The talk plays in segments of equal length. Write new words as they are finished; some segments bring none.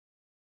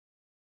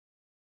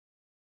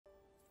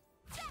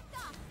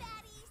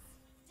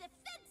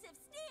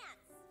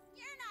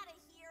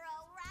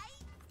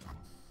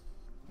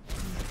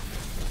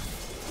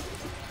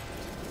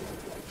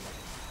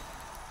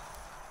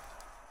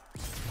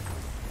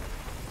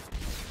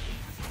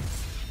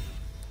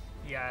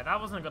Yeah,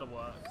 that wasn't gonna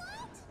work.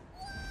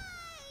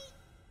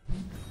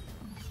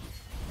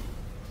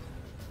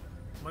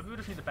 Maybe we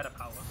just need a better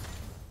power.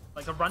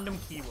 Like a random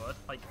keyword.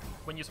 Like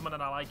when you summon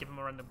an ally, give him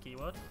a random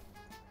keyword.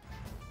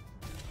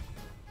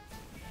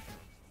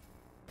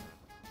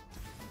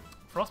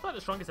 Frostbite,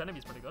 the strongest enemy,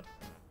 is pretty good.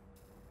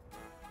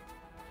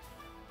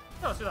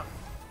 Yeah, let's do that.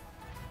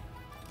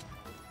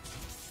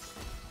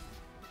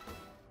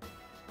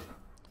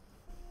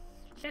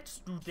 Let's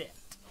do that.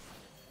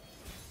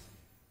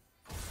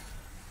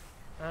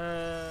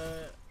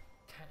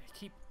 Okay,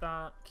 keep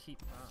that, keep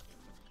that,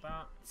 keep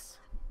that.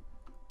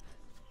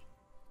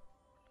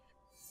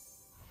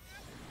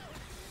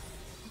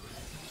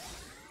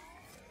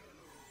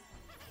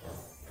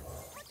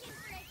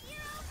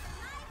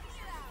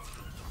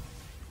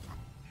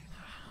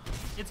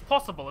 It's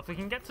possible. If we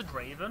can get to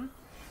Draven,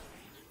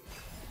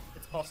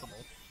 it's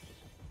possible.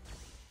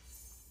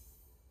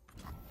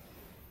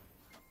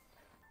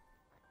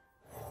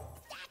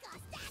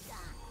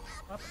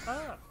 What's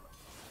that?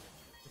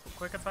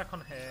 Quick attack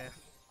on here.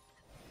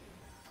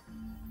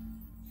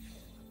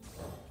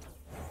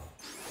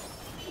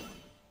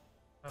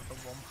 Have the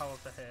one power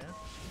for here.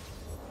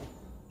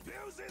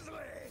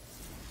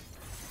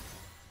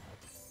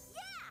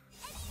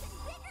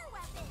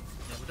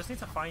 Yeah, we just need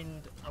to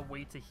find a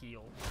way to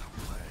heal.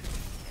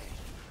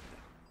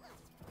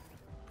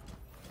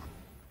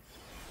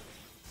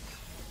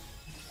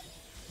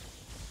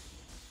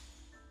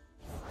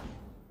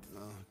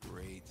 Oh,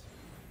 great.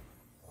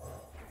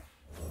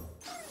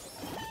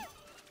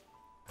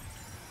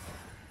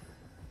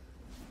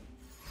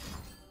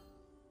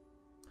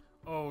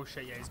 Oh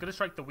shit, yeah, he's gonna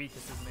strike the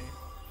weakest, isn't he?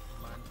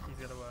 Man, he's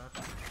gonna do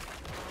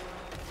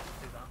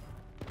that.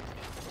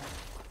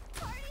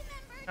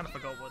 Kinda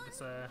forgot what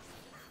this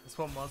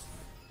one was,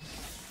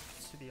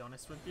 to be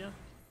honest with you.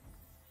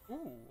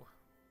 Ooh.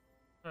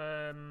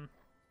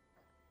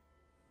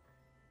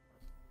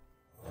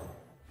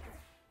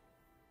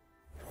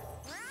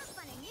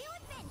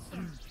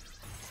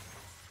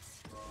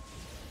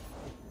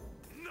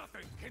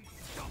 Nothing can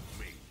stop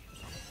me.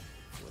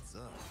 What's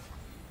up?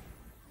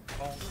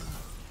 Bonk.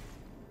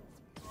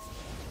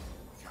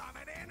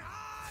 Coming in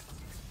hot.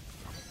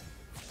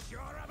 Sure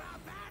about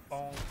that?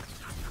 Bonk.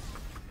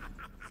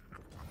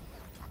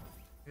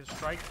 You can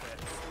strike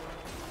this.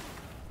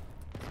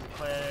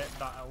 Clear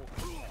that out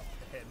to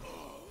him.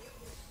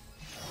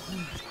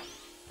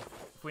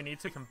 If we need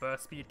to, can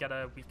burst speed get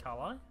a weak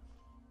ally?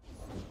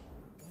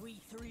 We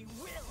three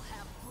will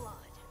have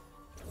blood.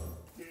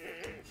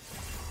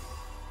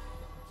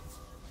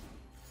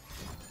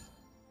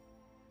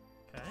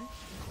 Okay.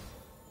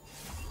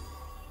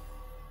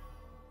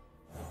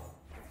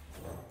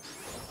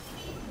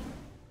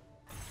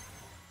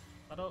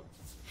 That up.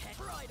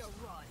 Try to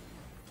run.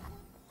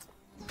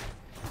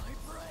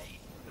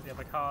 Does he have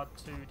a card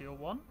to deal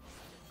 1?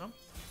 No?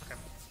 Okay.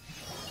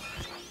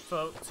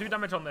 So, 2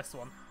 damage on this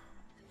one.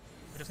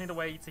 We just need a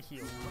way to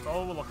heal. That's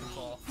all we're looking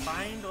for.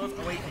 Find us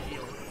a way to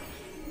heal.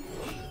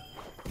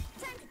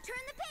 Time to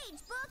turn the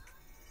page, book!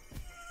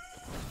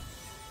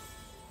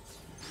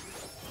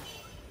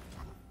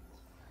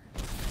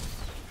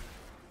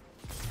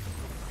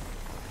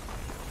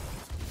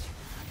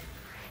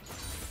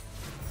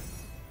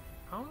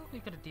 How are we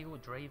going to deal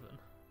with Draven?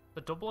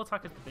 The double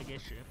attack is the big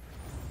issue.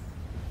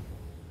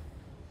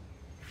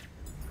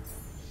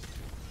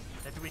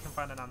 Maybe we can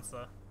find an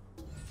answer.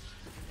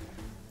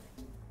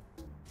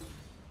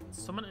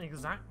 Summon an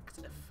exact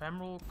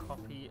ephemeral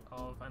copy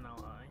of an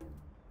ally.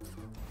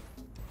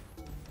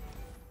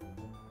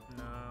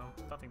 No,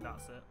 I don't think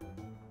that's it.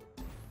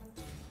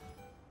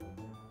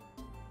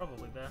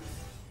 Probably this.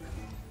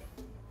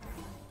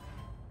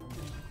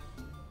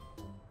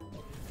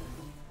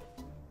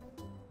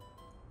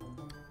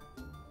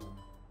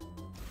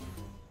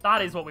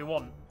 That is what we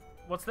want.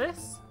 What's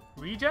this?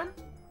 Regen?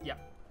 Yeah.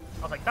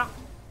 I'll take that.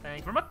 Thank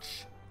you very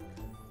much.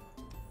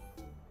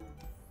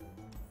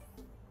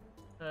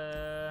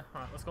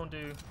 Alright, let's go and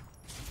do...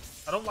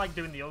 I don't like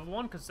doing the other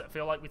one because I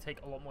feel like we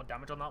take a lot more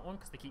damage on that one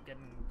because they keep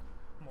getting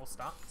more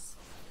stats.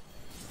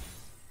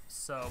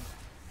 So...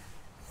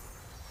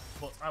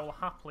 But I will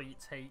happily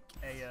take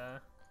a...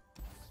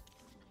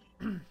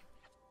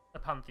 a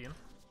Pantheon.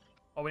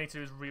 All we need to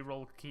do is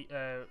re-roll...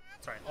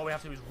 sorry, all we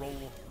have to do is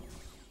roll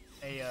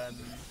a...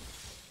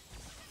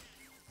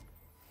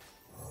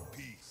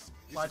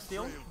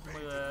 Lifesteal.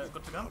 We're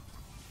good to go.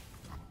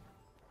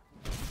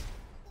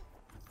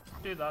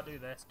 Do that, do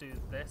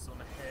this on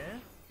the here.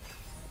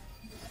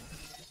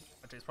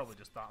 Actually, it's probably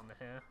just that on the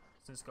here,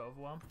 since it's got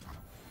overwhelm.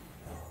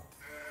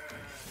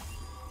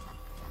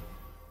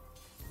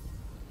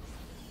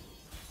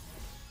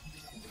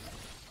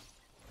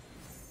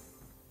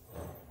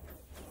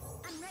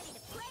 I'm ready to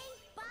play,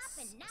 bop,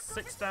 and knock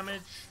 6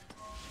 damage.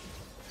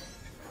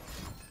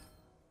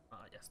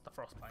 Ah, yes, the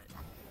frostbite.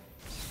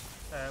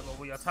 Well,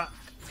 we attack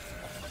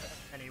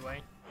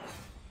anyway.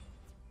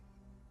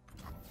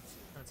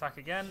 And attack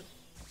again.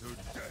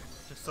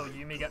 Just so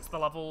Yuumi gets the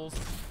levels.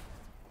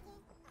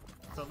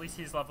 So at least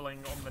he's leveling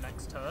on the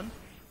next turn.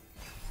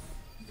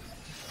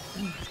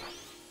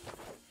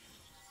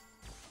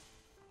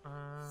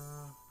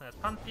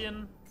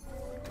 Pantheon.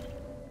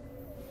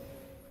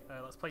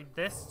 Let's play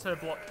this to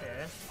block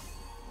here.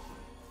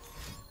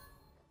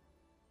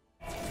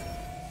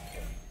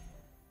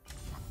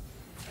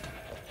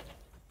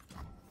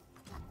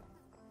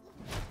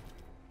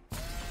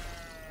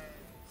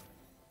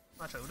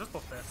 Actually, we'll just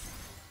buff this.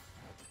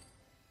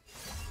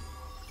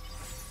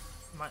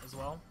 Might as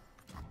well.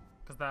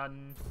 Because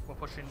then we're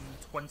pushing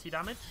 20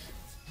 damage.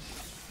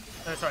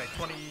 Sorry,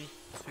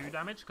 22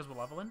 damage because we're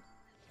leveling.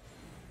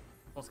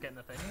 Plus getting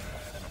the thing.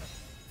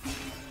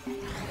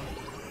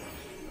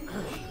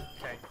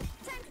 Okay.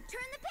 Time to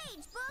turn the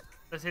page, book.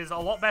 This is a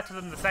lot better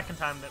than the second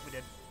time that we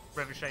did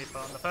River Shaper,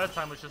 and the first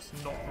time was just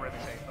not River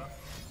Shaper.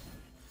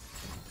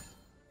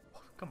 Oh,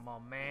 come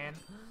on, man.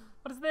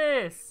 What is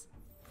this?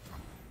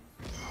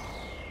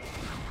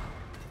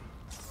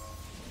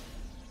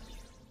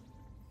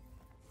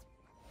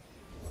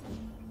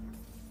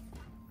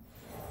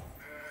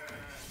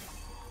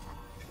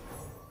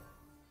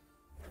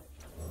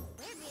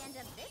 Where'd we end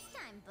up this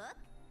time, book?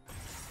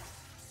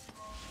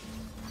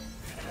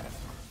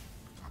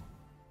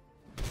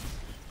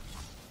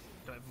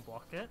 Don't even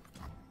block it.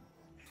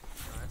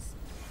 Nice.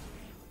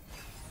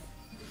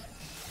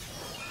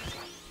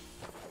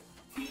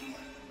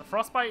 The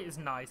Frostbite is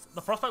nice.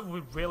 The Frostbite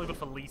will be really good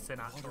for Lee Sin,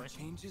 actually. Order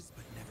changes,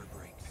 but never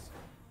breaks.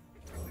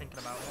 Thinking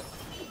about it.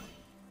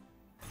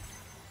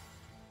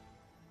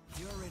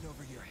 You're in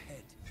over your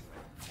head.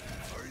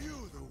 Are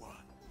you the one?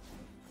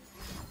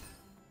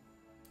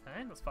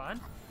 Okay, that's fine.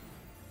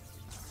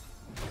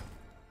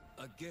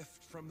 A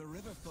gift from the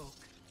river folk.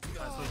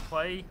 As we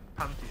play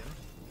Pantheon,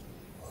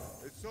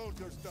 A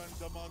soldier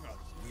stands among us.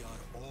 We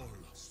are all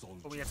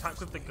soldiers. but we attack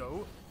with the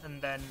goat,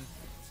 and then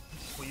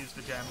we'll use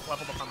the gem.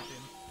 Level the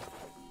Pantheon.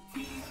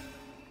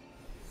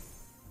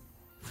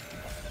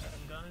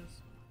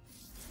 Guys.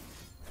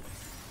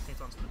 Need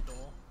to answer the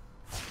door.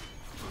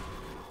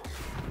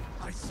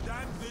 I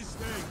stand this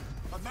day,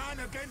 a man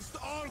against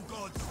all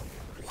gods.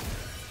 I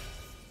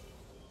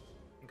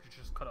think we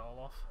should just cut it all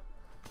off.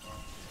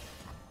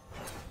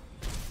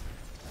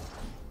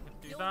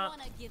 Do You'll that.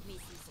 wanna give me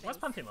some space. Where's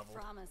Pantheon level?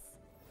 Promise.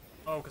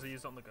 Oh, because I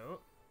used it on the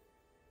goat.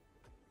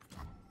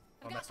 Oh,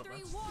 I I got messed up 3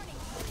 then.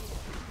 warnings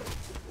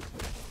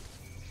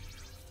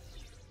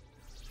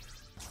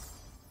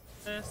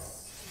for This.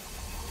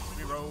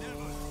 Reroll.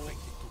 Think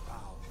it to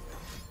bow.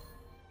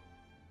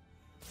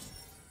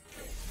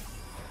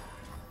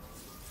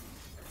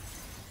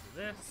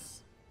 Do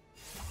this.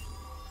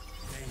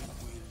 They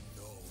will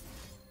know.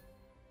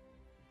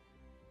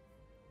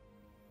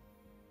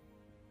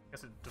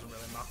 Guess it doesn't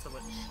really matter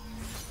which.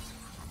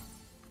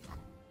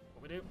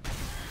 What we do.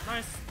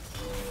 Nice.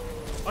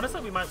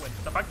 Honestly, we might win.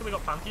 The fact that we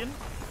got Pantheon,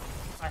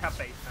 I have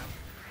faith now.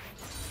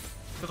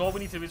 Because all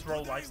we need to do is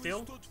roll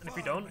lifesteal, and if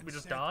we don't, we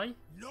just die,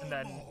 and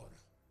then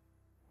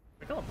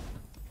we kill him.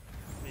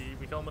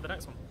 We kill him with the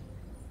next one.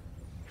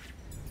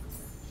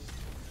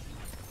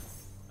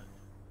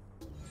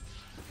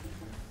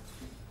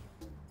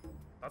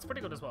 That's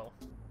pretty good as well.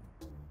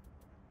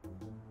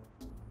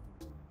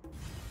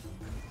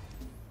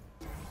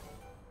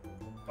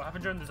 What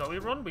happened during the Zoe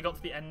run? We got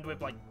to the end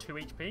with like 2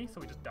 HP,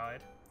 so we just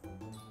died.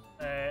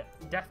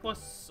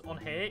 Deathless on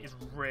here is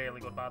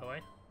really good, by the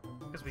way,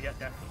 because we get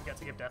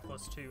to give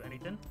Deathless to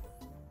anything.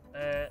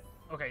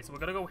 Okay, so we're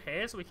gonna go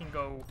here so we can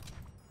go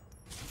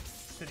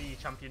to the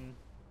champion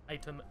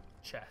item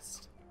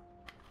chest.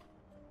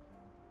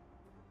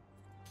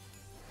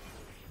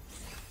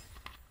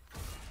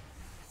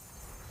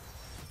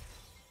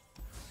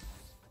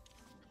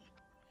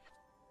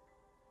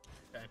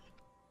 Okay.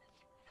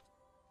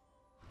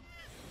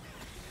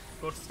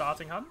 Good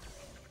starting hand.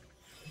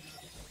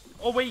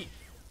 Oh wait!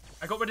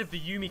 I got rid of the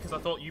Yuumi because I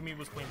thought Yuumi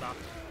was coming back.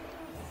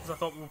 Because I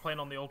thought we were playing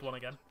on the old one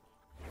again.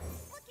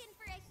 Looking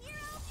for a hero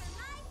for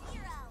my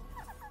hero.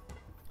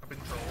 I've been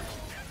trolled.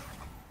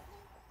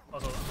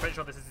 Also, I'm pretty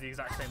sure this is the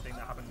exact same thing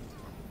that happened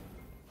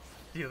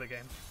the other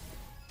game.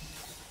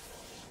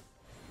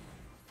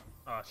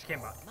 Oh, she came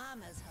back.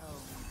 Mama's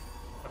home.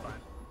 We're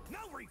fine. No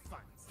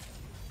refunds.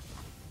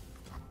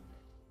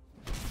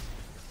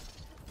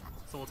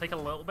 So we'll take a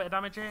little bit of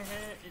damage here,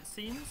 it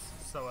seems.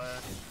 So,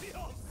 The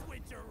old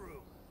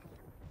switcheroo.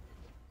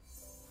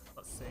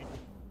 let's see.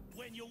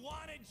 When you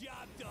want a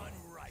job done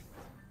right.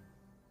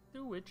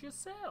 Do it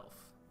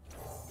yourself.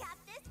 Got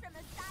this from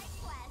a side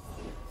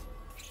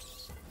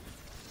quest.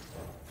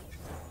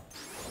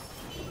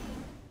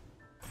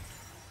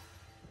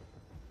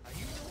 I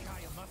use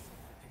Kaya muscle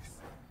for this.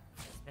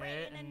 Here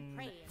Praying and and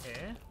praying.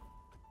 here.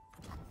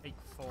 Take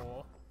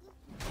 4.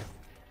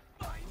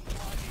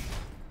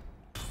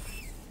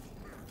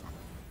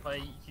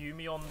 Play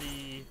Yuumi on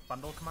the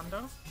bundle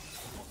commando.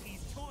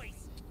 These toys.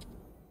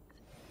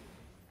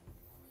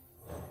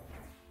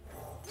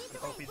 I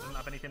hope he doesn't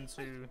have anything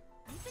to.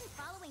 You've been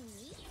following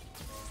me?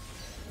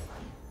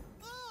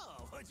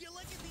 Oh, would you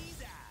look at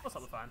these eyes? What's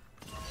up, we're fine.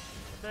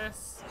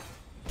 This.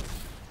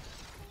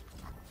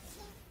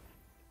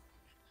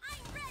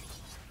 I'm ready.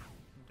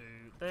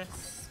 Do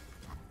this.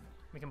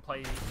 We can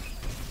play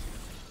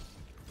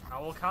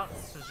Owl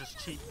Cats as just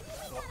cheap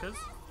blockers.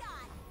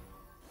 Mascot.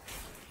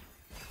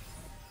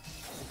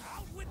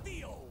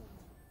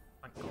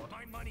 god.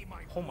 My money,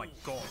 my Oh my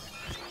god.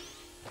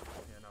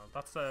 Yeah, no,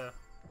 that's that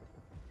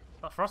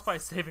frostbite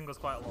is saving us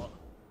quite a lot.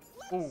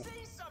 Ooh.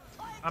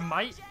 I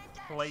might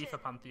play for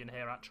Pantheon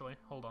here actually.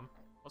 Hold on.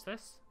 What's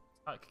this?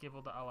 I could give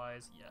other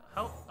allies. Yeah.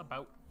 How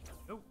about?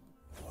 Oh.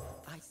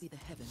 I see the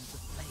heavens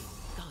aflame.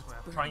 God's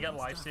Well, try and get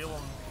lifesteal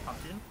on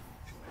Pantheon.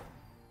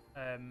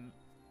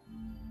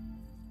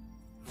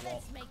 Block.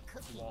 Let's make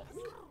cookies. Block.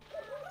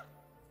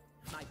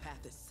 My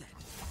path is set.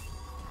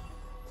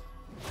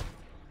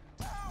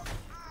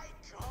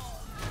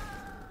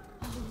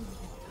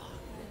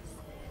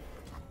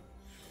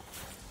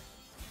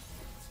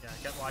 Yeah,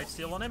 get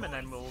lifesteal on him, and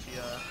then we'll be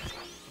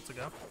good to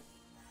go.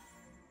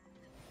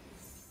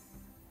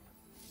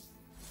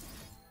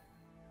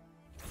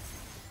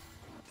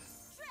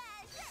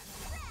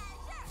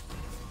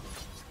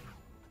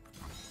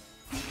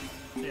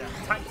 Yeah,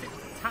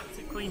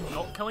 tactically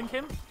not killing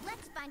him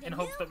Let's find in a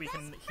hopes new that we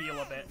can best heal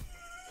a bit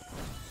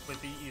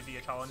with the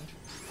easier challenge.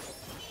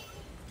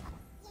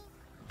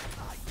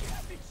 I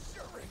have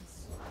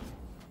insurance.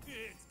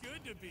 It's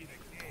good to be the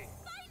king.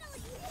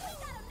 Finally, we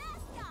got a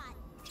mascot!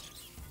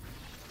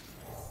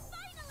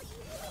 Finally,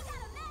 we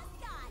got a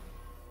mascot!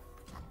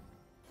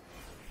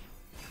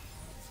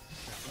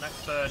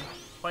 Next turn,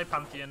 play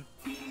Pantheon,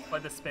 play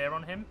the spear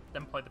on him,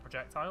 then play the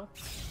projectile.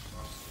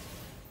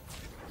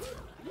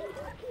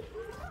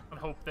 And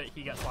hope that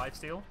he gets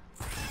lifesteal.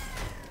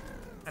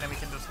 And then we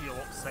can just heal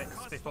up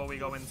 6 before we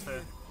go into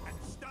And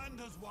stand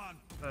as one.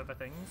 further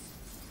things.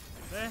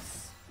 Like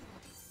this.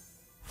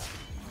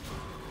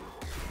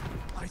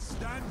 I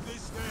stand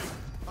this day.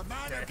 A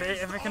man Yeah,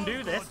 against if I can do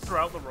all this gods.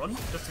 throughout the run,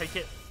 just take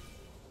it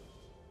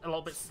a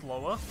little bit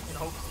slower in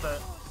hopes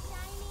that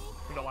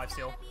we got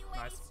lifesteal.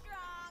 Nice.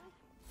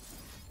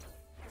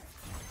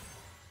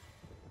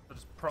 So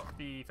just proc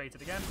the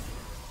Fated again.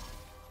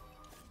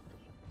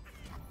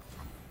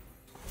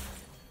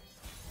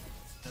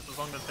 Yes, as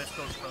long as this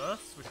goes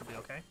first, we should be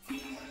okay.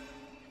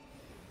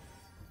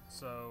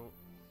 So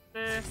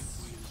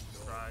this,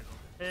 drag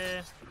over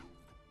here.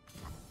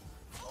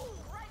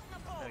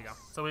 There we go.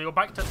 So we go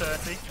back to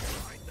 30.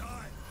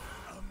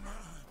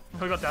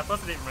 We got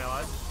Deathless, I didn't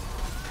realise.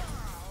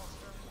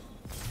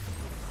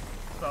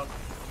 So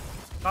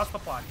that's the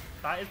plan.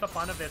 That is the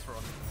plan of this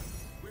run.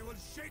 We will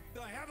shake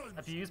the heavens.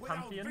 Abuse with our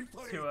Pantheon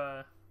victory.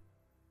 to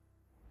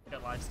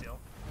get lifesteal.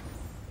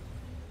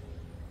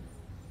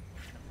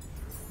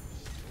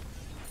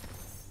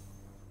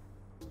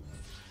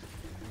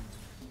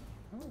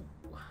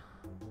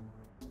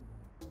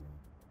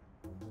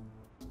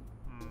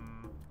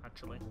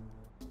 Actually.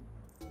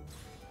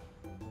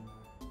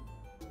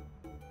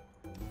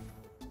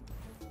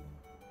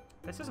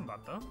 This isn't bad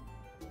though.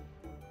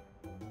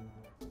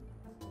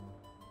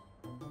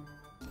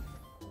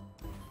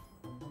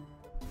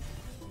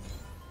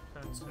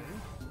 Turn 2.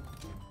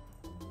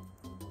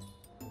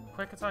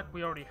 Quick attack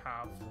we already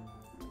have.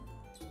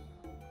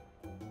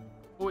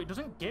 Oh, it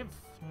doesn't give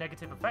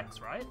negative effects,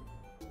 right?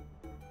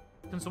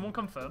 Can someone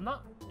confirm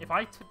that? If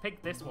I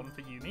pick this one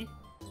for Yuumi,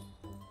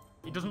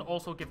 it doesn't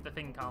also give the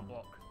thing can't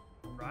block,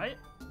 right?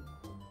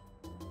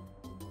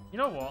 You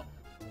know what?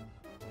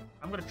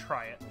 I'm gonna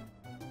try it.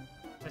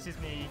 This is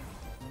me.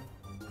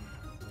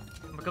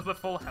 And because we're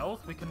full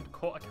health, we can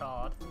cut a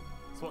card.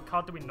 So what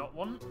card do we not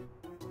want?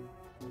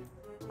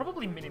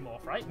 Probably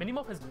Minimorph, right?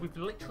 Minimorph is, we've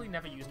literally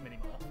never used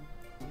Minimorph.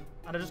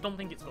 And I just don't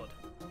think it's good.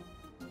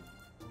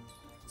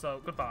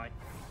 So, goodbye.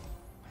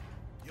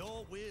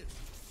 Your will,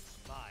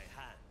 my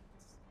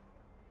hands.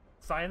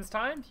 Science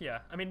time? Yeah.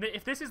 I mean,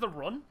 if this is the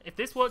run, if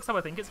this works how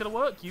I think it's going to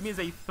work, Yuumi is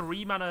a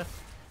 3 mana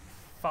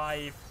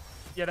 5.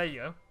 Yeah, there you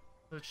go.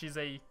 So she's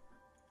a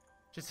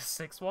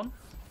 6/1.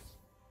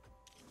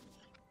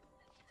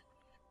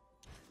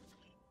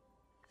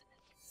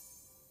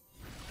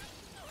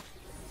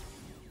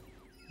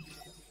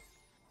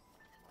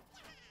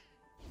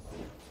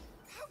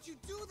 How'd you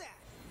do that?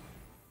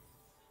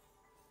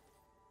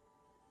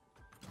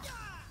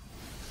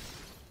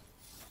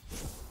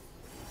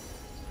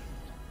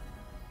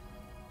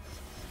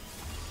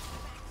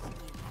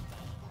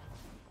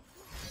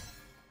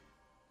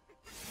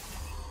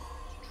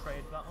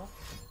 Trade that off.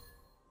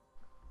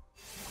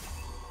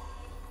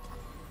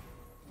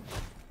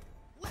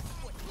 Left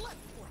foot, left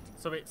foot.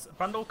 So it's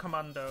Bundle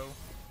Commando.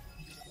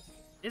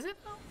 Is it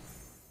though?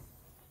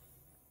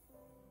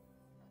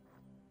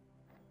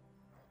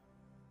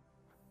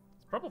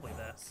 It's probably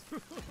this.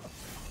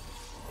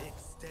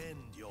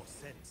 Extend your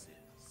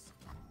senses.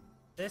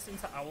 This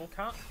into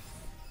Owlcat.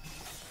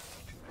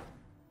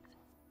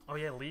 Oh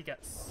yeah, Lee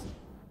gets...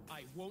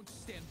 I won't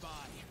stand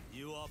by.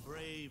 You are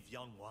brave,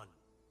 young one.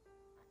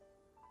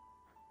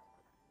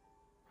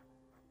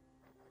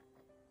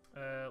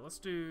 Let's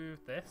do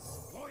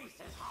this. Voices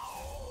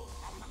howl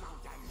from the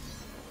mountain.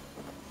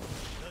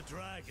 The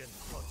dragon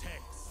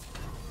protects.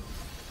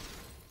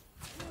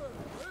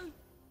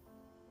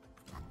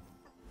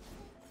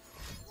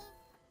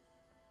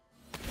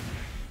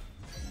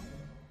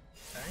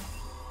 Okay.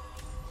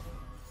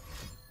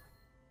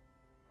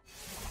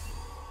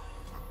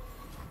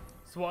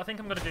 So what I think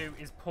I'm going to do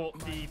is put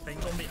the thing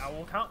on the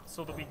owl cat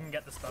so that we can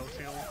get the spell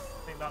shield.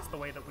 I think that's the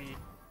way that we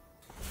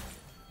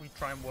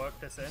try and work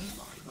this in.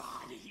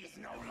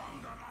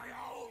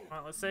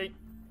 Alright, let's see.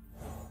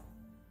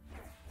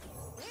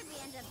 Where'd we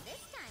end up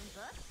this time,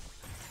 book?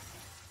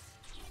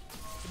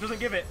 It doesn't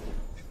give it.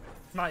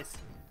 Nice.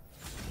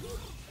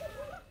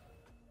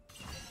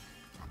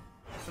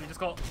 So we just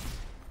got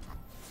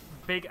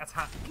big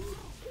attack.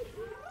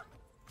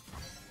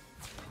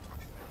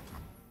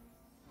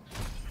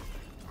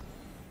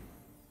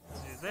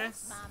 Let's do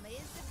this. Mama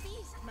is the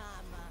beast,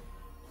 Mama.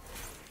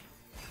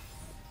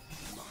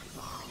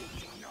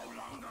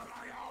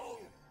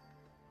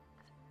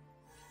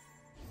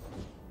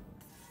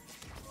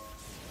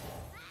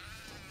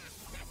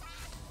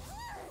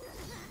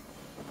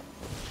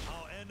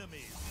 Our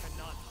enemies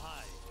cannot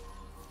hide.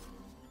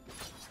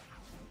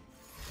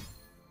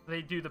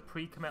 They do the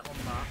pre-commit on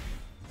that.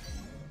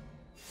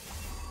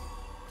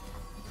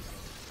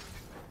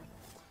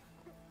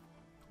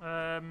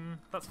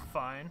 That's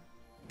fine.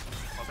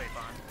 I'll say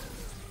fine.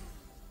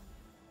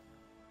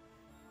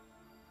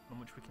 Not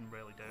much we can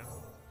really do.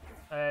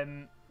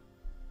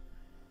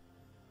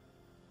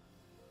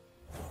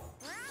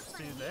 Let's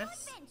do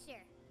this.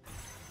 Adventure.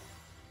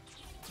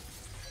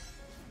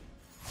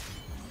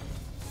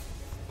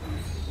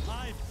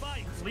 I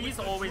fight. Lee's with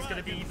the always going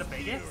to be dragon's the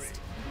biggest, fury.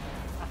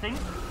 I think.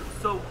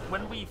 So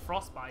when we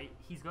frostbite,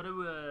 he's got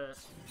to.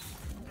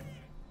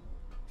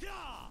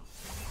 Yeah.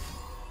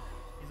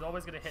 He's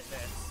always going to hit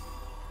this.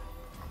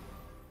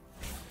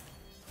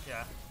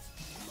 Yeah.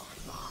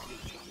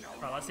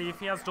 Right, let's see if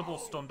he has double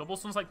stun. Double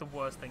stun's like the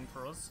worst thing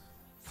for us.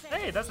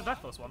 Hey, there's a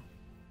deathless one.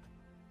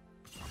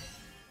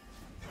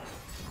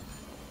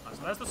 Right,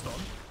 so there's the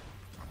stun.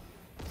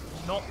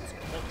 Not much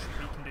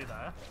we can do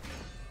there.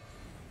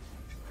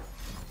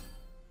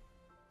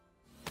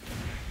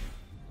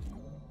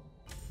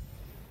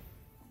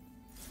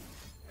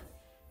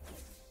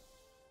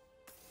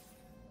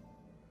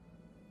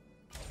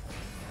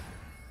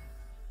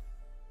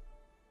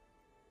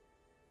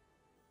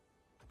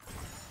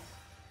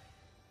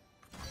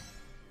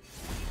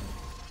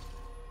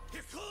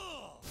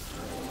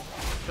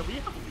 Do we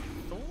have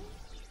lethal?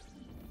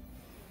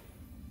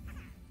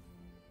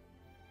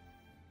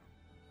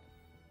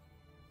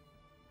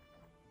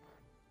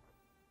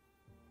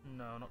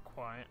 No, not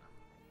quite.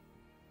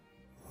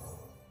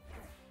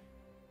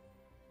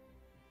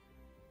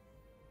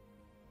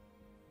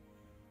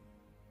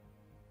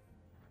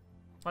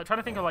 Like, trying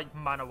to think of like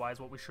mana-wise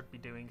what we should be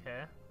doing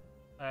here.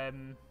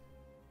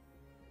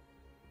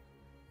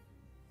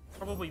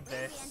 Probably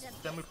this.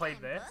 Then we play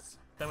this.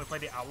 Then we play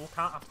the owl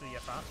cat after the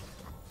attack.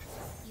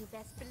 You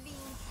best believe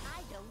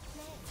I don't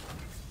play.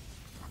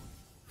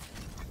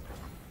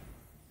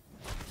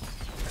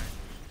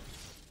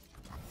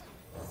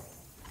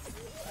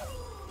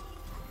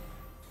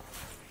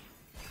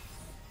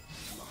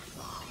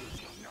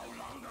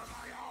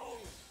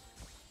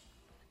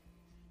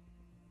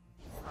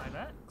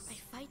 Next. I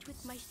fight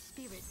with my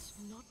spirit,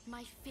 not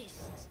my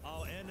fists.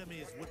 Our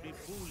enemies would be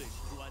foolish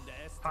to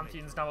underestimate.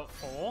 Pantheon's now at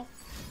 4.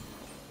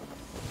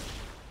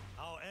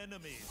 Our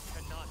enemies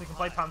cannot. We can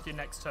play hide. Pantheon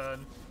next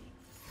turn.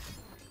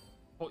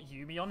 Put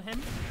Yuumi on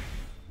him.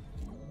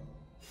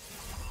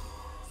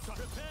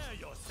 Prepare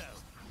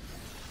yourself.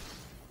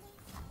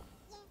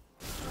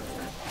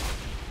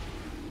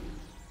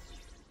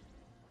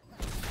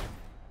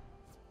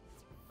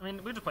 I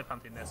mean, we'll just play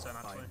Pantheon this turn, By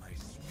actually. my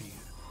spear,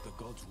 the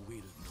gods will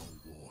know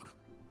war.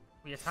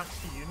 We attach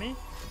to Yuumi.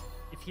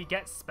 If he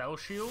gets Spell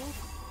Shield,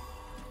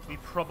 we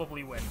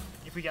probably win.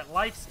 If we get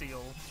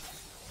Lifesteal,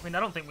 I mean, I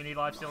don't think we need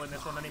Lifesteal in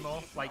this run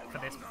anymore, like for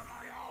this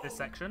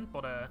section,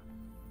 but it'd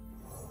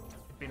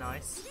be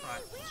nice.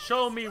 Right,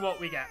 show me what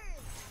we get.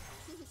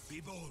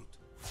 Be bold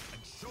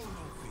and show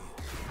no fear.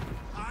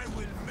 I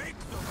will make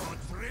the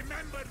gods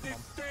remember this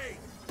day.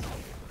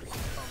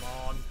 Come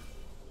on.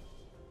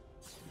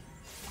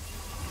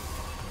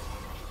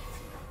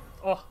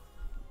 Oh,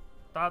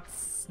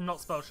 that's not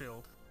Spell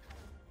Shield.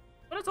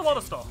 But it's a lot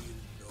of stuff.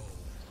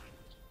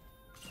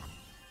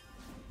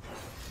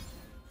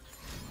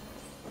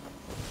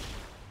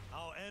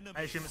 Our enemies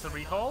I assume it's a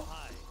cannot recall,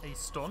 hide. a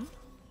stun,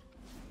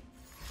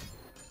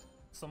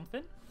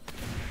 something.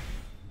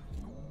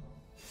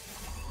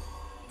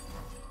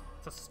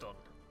 It's a stun.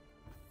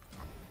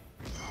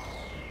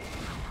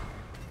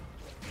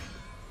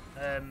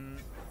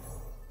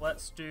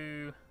 Let's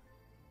do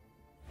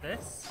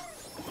this.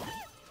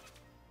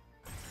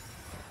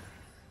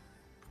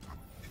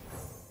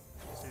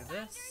 Let's do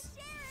this.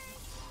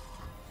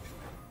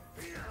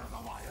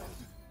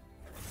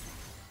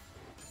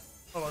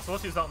 Oh, so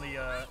let's use that on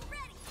the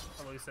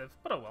elusive,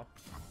 but oh well.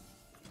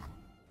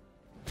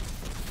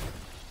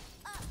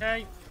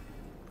 Okay,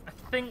 I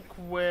think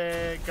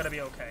we're gonna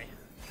be okay.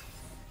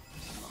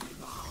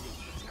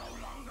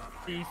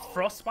 The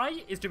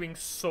Frostbite is doing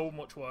so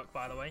much work,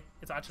 by the way.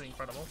 It's actually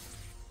incredible.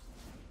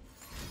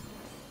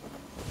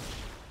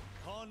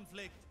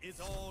 Conflict is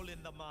all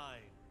in the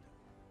mind.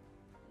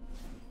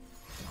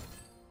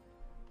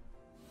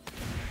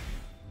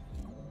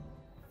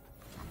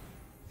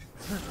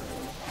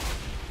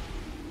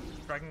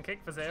 Dragon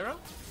Kick for 0.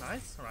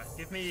 Nice. Alright,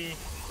 give me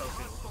Spell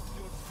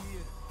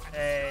Shield.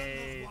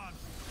 Hey.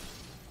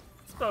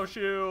 Spell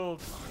Shield.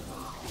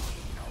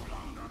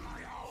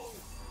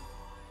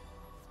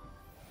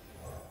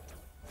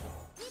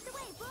 Lead the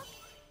way, book.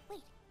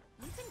 Wait,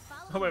 you've been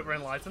following Oh wait, we're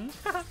enlightened.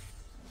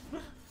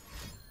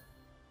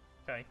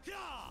 Okay.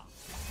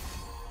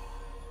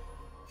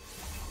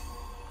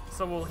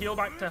 So we'll heal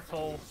back to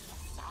full.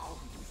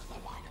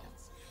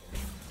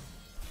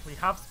 We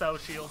have Spell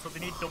Shield, so they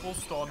need double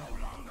stun,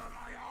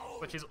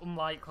 which is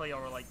unlikely,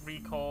 or like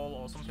recall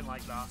or something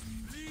like that.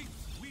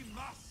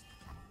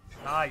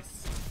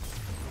 Nice.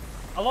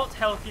 A lot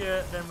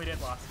healthier than we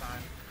did last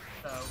time.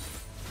 So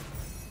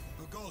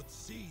The gods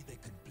see they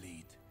can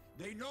bleed.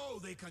 They know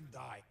they can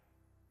die.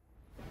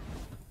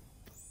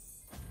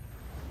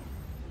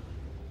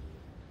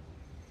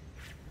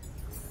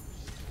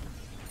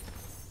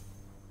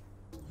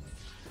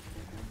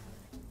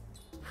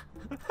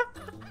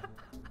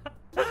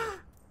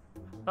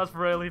 that's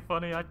really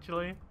funny,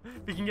 actually.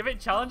 We can give it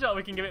challenge or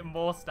we can give it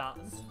more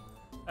stats.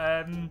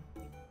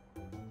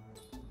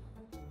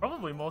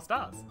 Probably more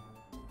stats.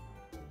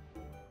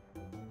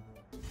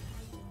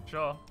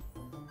 Sure.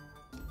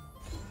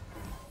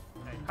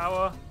 Okay,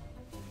 power.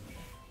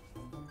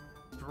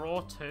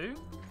 Draw 2.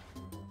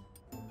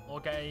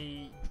 Or get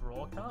a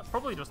draw card.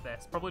 Probably just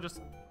this. Probably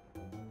just.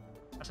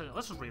 Actually,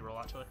 let's just reroll.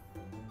 Actually.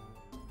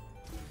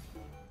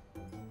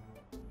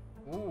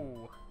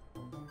 Ooh.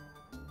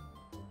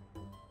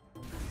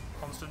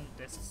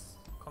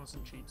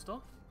 Constant cheap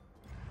stuff.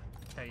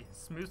 Okay,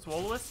 Smooth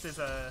Soloist is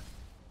a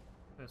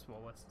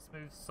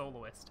Smooth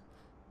Soloist.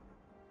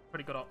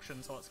 Pretty good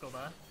option, so let's go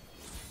there.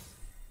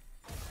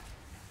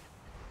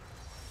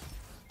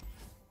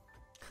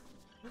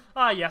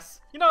 Ah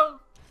yes, you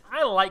know,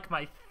 I like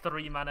my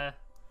 3 mana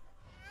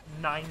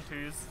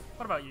 9/2s.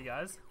 What about you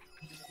guys?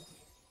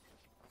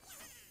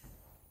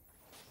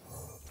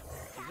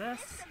 Do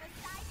this.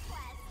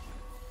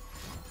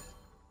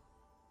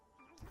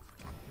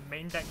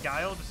 Main deck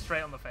Guile, just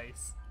straight on the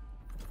face.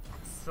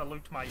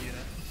 Salute my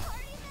unit.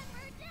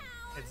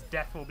 Its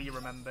death will be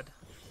remembered.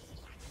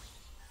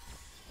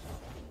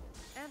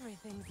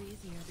 Everything's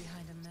easier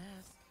behind a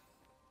mask.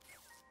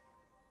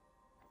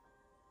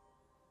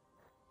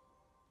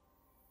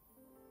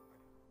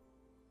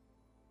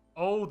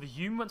 Oh, the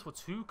Yuumi went to a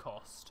 2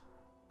 cost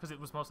because it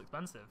was most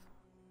expensive.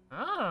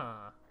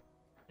 Ah,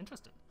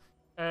 interesting.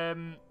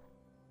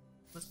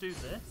 Let's do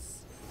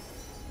this.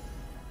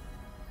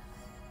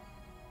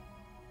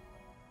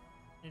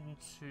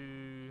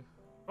 Into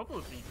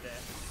probably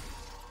this.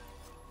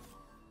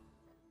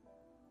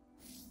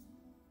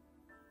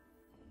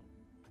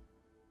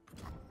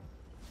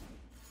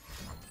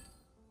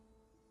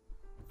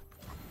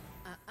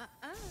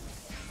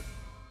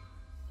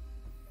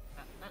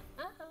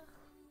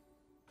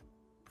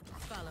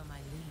 Follow my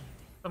lead.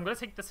 I'm gonna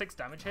take the 6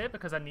 damage here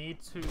because I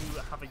need to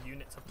have a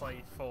unit to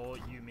play for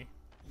Yuumi.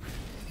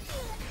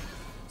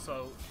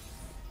 So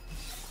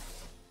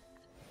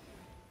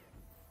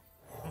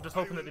I'm just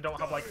hoping that they don't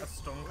have like a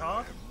stun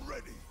card.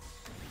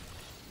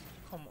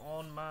 Come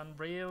on, man,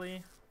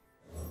 really?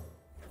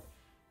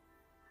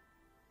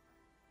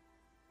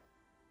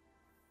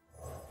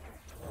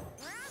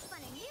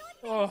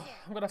 Oh,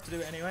 I'm gonna have to do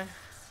it anyway.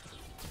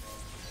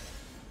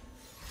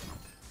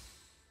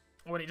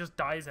 When it just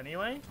dies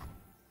anyway?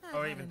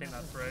 Or even think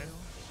that through.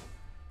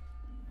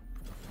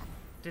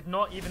 Did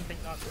not even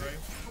think that through.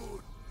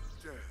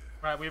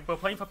 Right, we're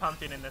playing for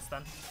Pantheon in this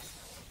then.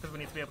 Because we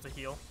need to be able to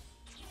heal.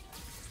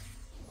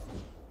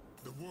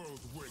 The world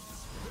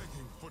waits,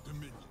 begging for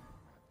dominion.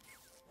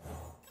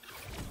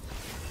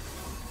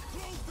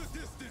 Close the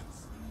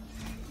distance!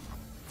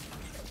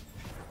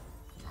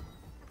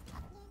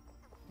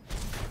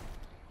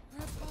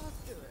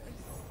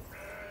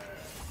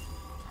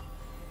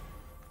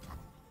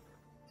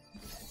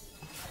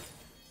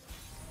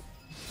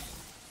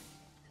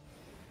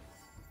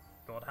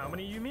 God, how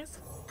many Yuumis?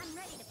 I'm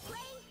ready to play,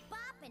 bop,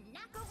 and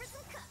knock over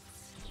some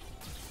cups.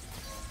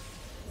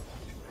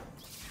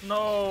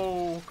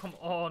 No, come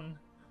on.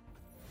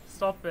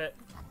 Stop it.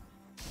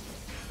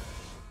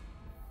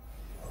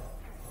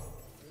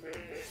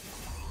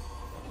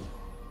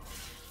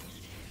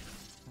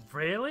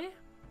 Really?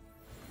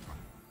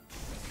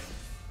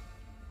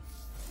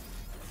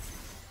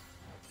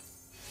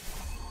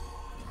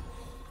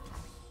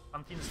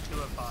 Pantheon's 2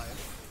 of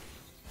 5.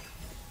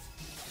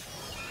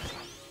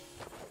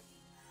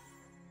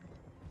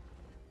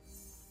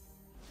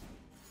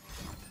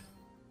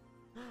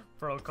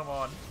 Bro, come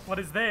on. What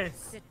is this?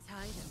 Sit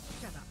tight and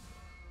shut up.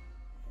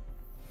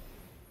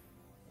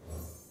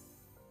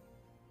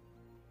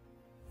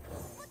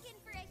 Looking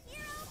for a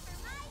hero for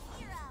my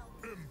hero.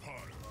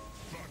 Empire,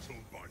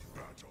 battle by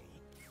battle.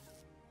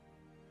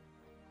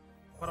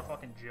 What a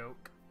fucking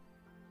joke.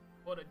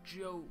 What a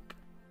joke.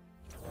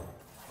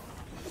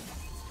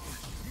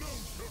 No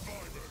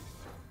survivors.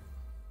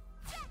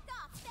 Back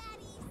off,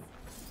 baddies.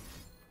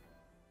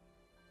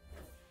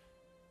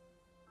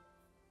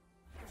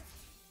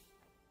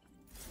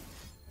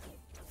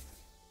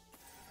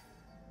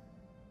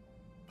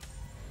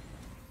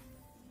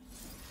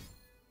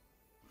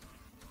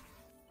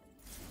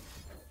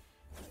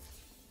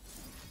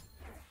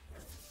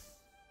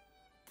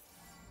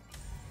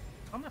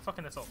 am I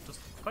fucking this up? Just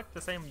click the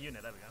same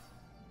unit, there we go.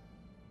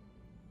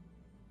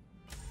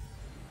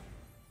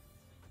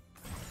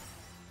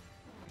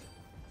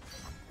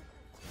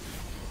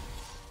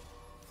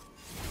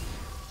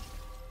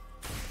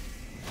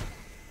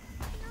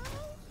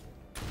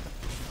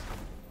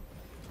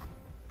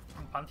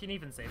 Can Pantheon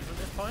even save us at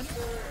this point?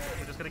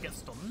 We're just gonna get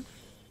stunned?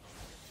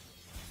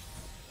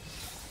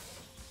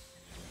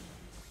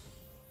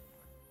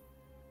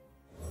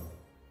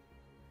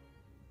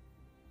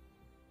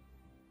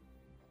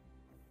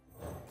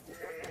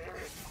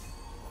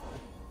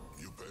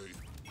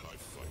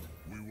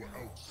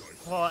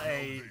 What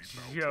a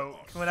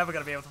joke. We're never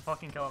going to be able to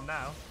fucking kill him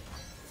now.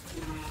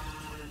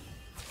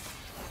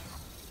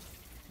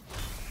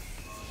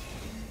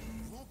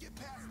 Won't get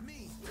past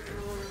me.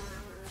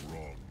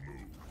 Wrong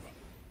move.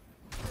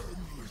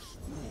 Endless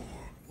war.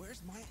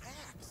 Where's my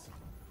axe?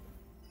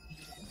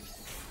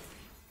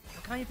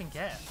 What can I even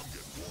get?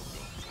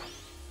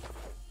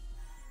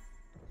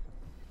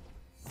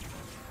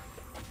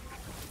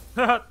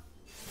 That's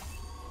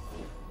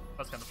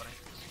kind of funny.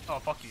 Oh,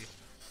 fuck you.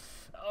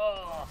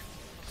 Oh,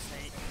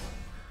 sake.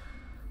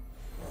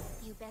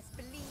 You best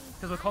believe.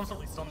 Because we're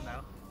constantly stunned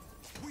now.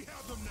 We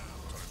have them now.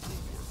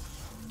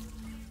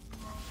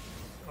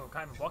 Oh,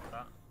 can't even block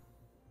that.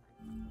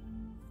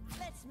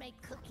 Let's make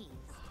cookies.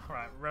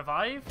 Right,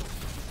 revive,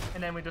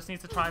 and then we just need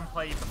to try and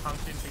play the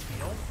Pantheon to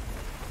heal.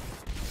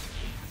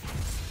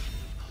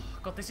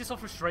 God, this is so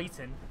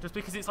frustrating. Just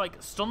because it's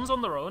like, stuns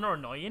on their own are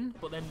annoying,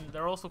 but then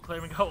they're also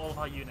clearing out all of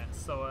our units,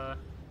 so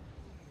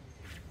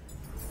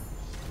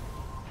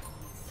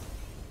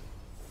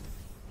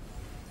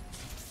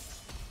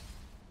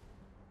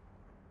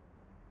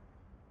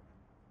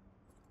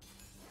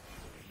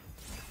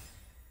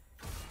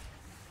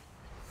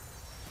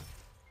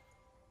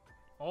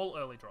all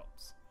early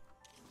drops.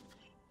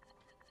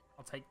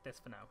 I'll take this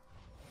for now.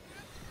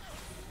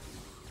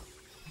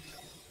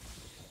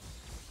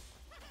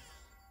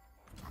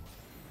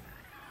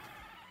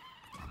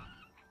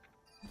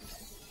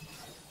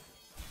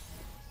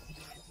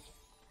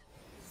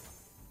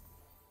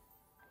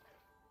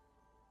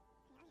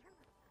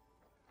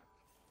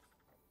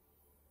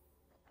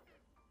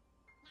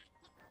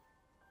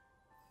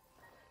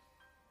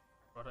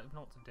 I don't even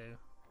know what to do.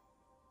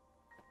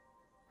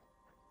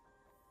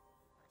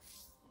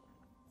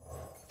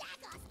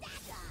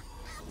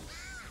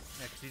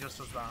 Yeah, because he just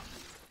does that.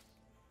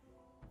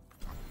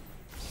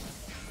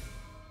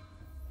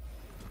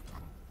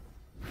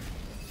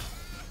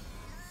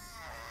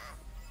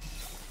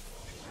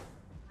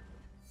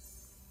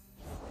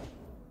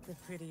 The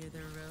prettier the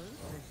rose,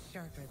 the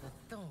sharper the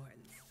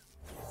thorns.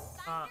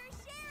 That.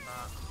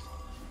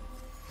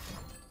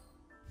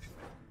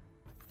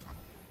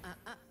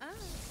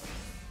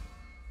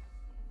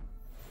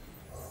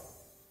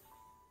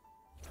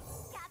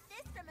 Got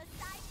this from a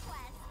side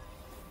quest.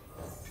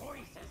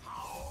 Voices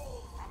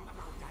howl from the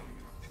mountain.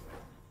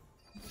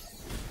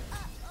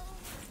 Uh-oh.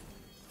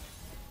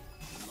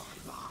 My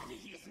body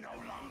is no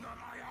longer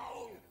my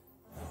own.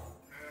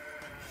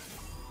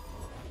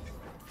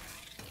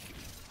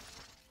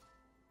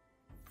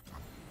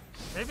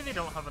 Maybe they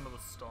don't have another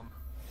stun.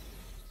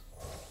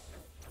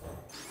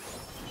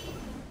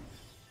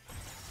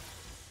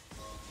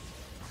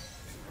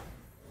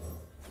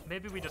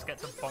 Maybe we just get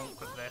to bonk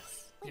with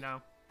this, you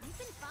know? You've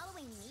been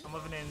following me? I'm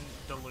living in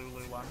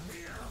Delulu land.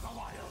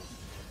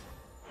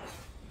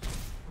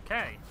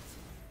 Okay.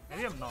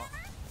 Maybe I'm not.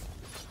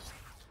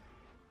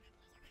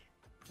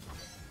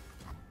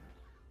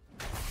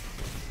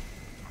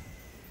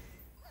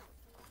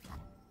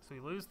 So we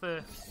lose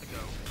the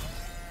go.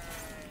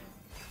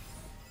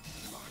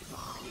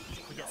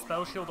 We get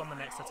spell shield on the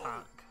next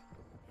attack.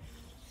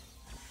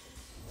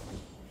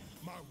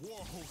 My war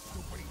host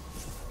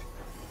awaits.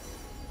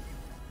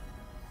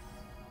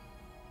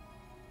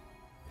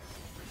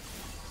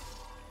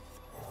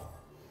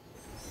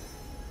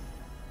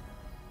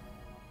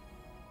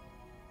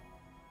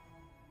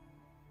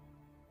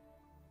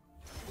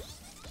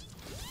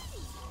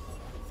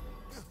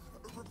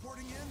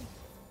 Reporting in.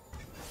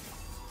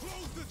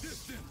 Close the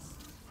distance.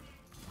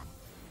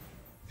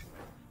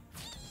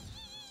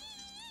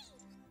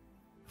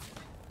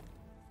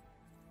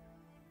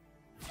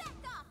 Back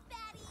off,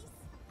 baddies!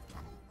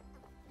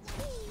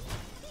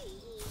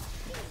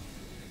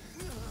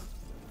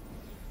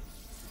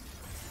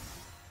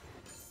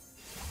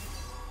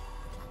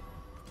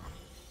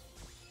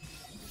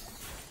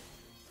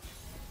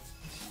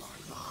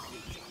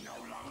 No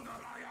longer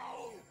my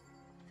own.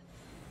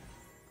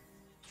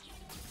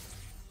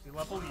 We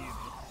level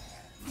Yuumi.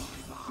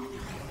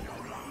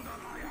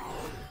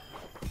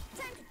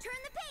 Time to turn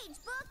the page,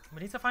 book! We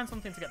need to find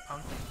something to get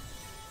Pantheon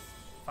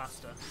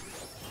faster.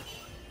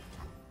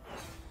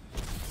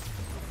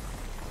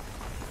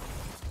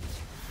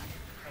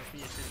 That's the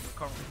issue we're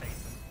currently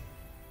facing.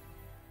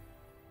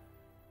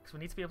 Because we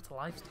need to be able to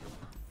lifesteal.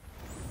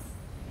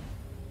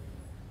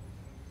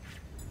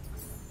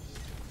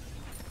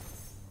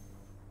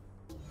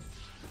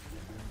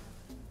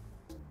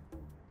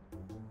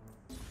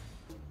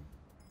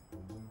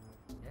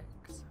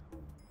 Yikes.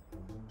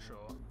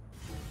 Sure.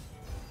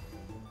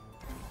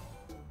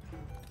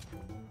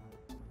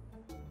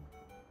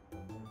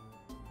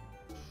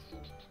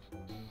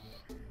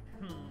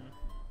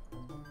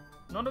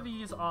 None of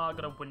these are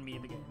gonna win me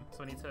the game,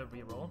 so I need to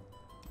reroll.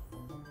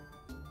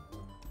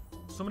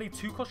 Summoning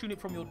 2-cost unit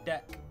from your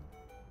deck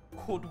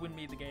could win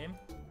me the game,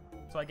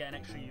 so I get an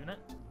extra unit.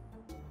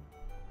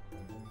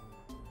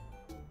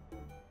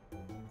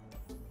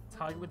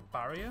 Tied with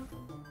barrier?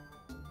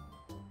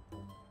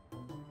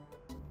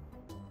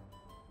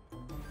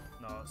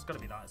 No, it's gotta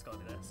be that, it's gotta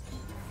be this.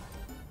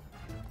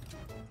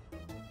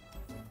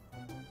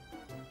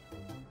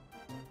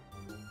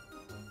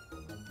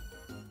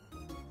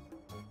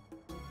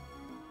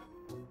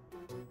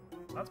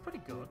 That's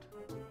pretty good.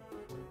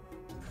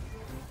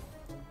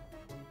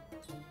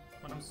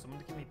 When I'm summoned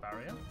to give me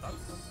barrier,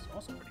 that's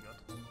also pretty good.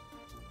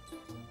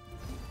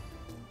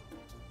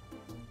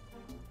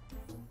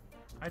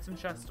 Item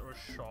chest or a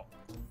shop?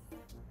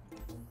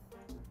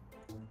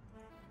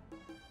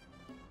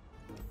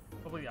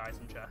 Probably the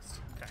item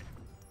chest. Okay.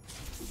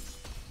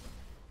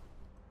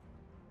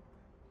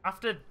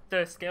 After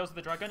the Scales of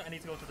the Dragon, I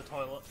need to go to the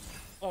toilet.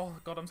 Oh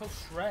god, I'm so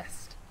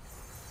stressed.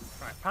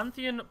 Right,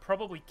 Pantheon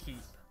probably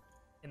keep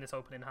in this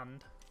opening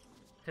hand.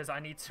 Because I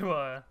need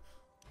to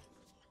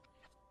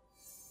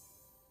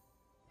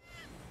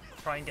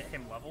try and get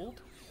him leveled.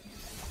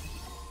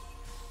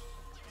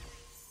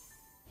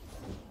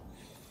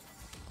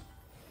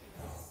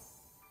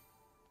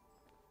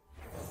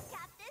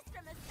 Got this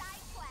from a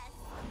side quest.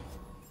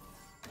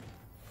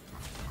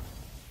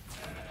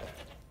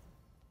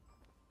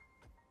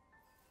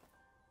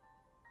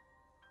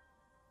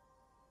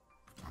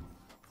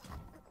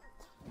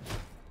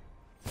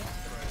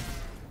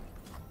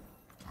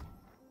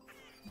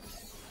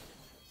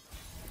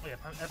 Oh yeah,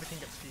 everything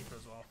gets cheaper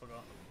as well, I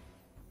forgot.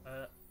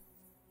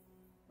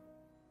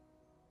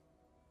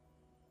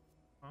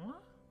 Huh?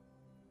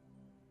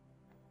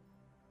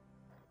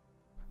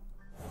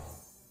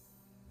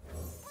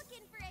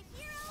 Looking for a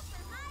hero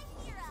for my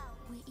hero.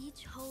 We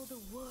each hold a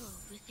world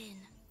within.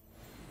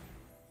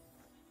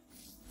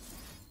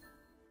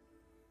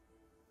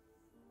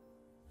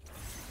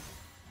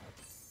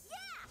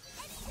 Yeah,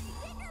 and even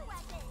bigger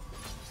weapons.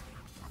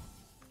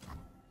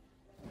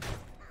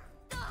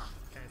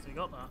 Okay, so you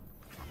got that.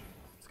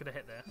 It's gonna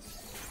hit there.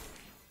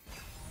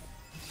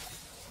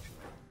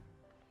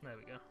 There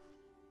we go.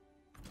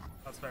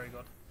 That's very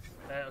good.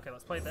 Okay,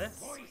 let's play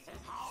this.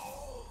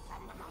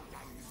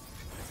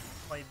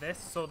 Play this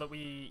so that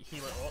we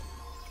heal it up.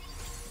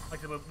 Like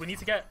I said, we need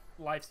to get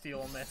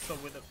lifesteal on this, so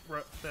we're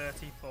at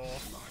 34. My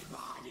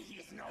body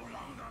is no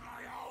longer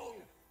my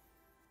own.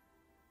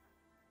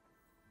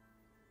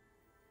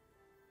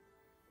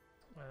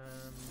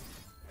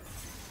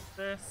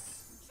 This.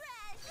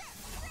 Treasure.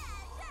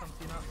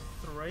 Fancy that.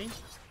 3.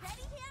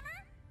 Ready, hammer?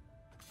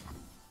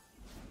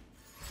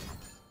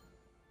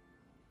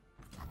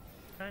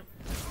 Okay.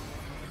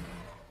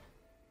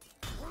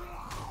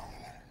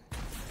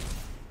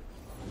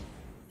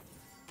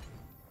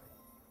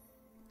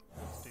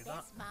 Let's do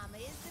that. This mama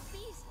is the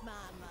beast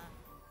mama.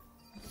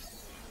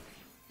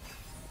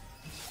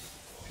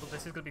 So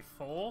this is gonna be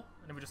 4,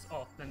 and then we just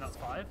then that's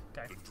 5.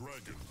 Okay. The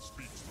dragon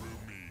speaks through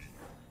me.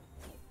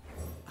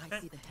 I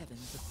see the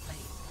heavens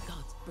aflame,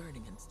 gods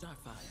burning in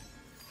starfire.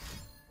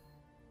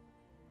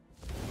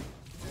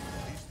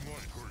 This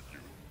might hurt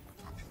you.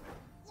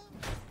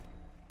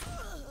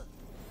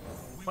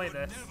 Play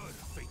this. Never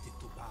fated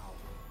to bow.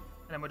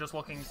 And then we're just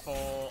looking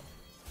for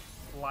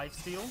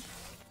lifesteal.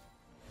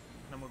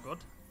 And then we're good.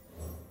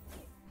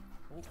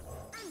 Oh. I'm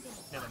gonna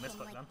Nearly pop missed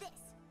them it like then. this.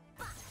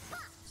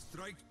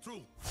 Strike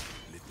true,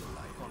 little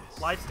lioness.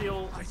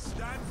 Lifesteal, I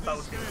stand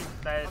both. this game.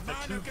 They're A the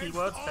man 2 against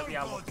keywords that we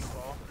all are looking gods.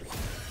 for.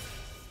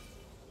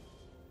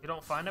 If you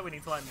don't find it, we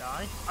need to let him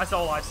die. I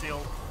saw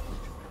lifesteal.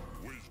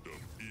 Wisdom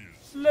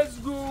is. Let's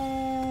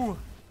go!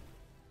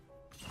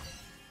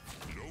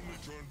 It only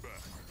turn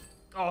back.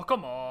 Oh,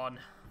 come on.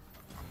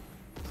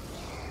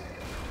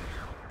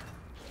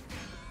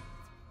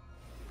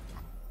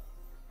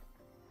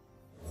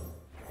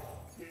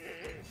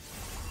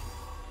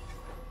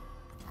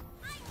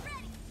 I'm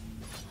ready.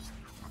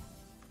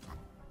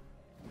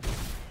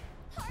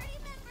 Party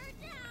member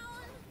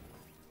down.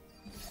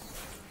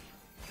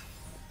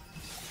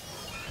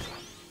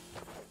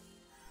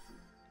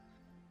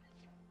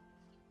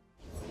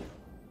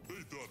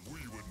 They thought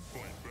we wouldn't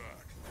fight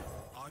back.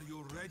 Are you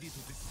ready to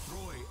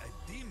destroy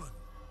a demon,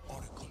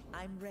 Oracle?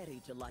 I'm ready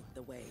to light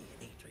the way,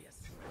 Atreus.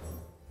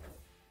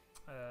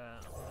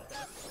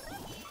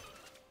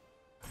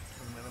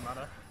 Doesn't really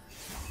matter.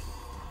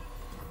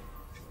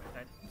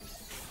 Okay.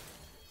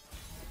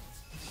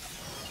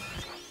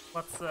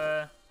 Let's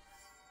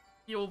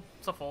heal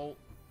to full.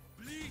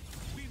 Bleed,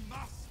 we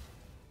must.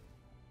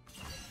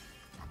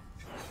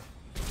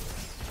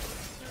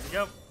 There we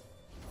go.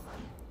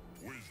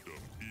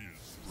 Wisdom is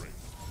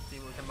strength. See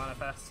what we can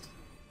manifest.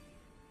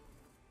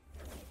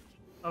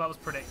 Oh, that was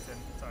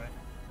predicting. Sorry.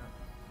 No.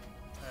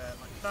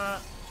 Like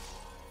that.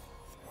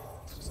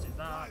 Let's just do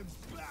that. I'm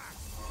back.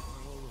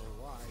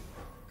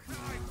 I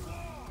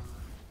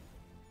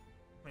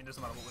mean, it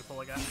doesn't matter what we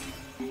pull again.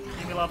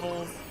 Give me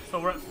levels. So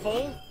we're at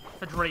full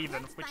for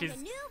Draven, which Find is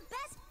a new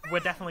best we're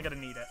definitely gonna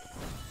need it.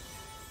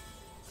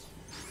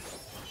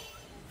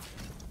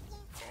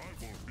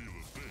 I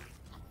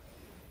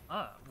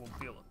That will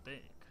feel a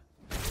dick.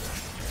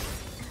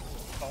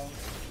 Bonk.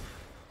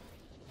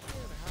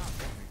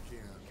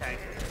 Okay.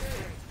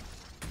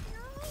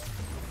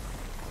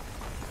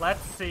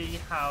 Let's see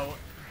how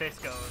this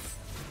goes.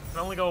 It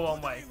can only go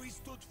one way.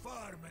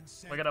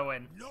 We're gonna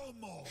win. No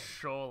more.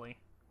 Surely.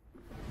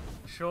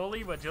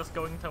 Surely we're just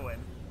going to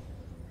win.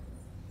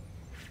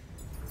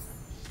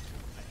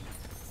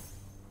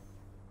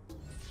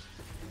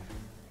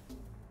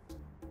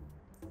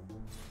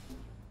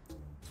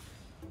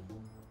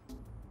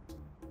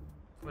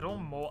 We're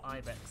doing more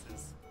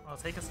ibexes. I'll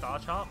take a star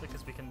chart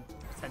because we can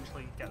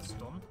potentially get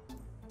stunned.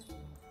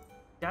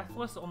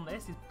 Deathless on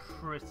this is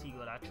pretty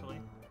good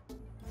actually.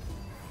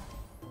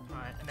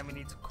 Alright, and then we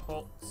need to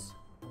cut.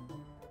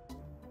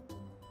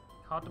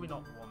 Card do we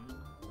not want?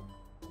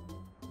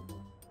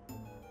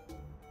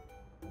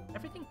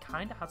 Everything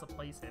kind of has a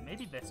place here.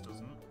 Maybe this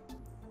doesn't.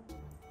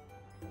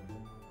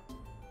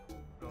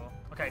 Sure.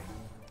 Okay.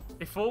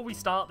 Before we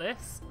start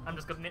this, I'm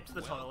just gonna nip to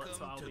the toilet,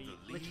 so I'll be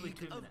literally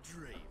 2 minutes.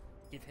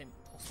 Give him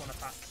 +1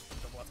 attack,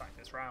 double attack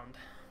this round.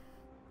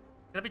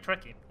 It's gonna be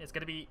tricky. It's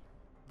gonna be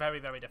very,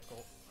 very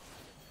difficult.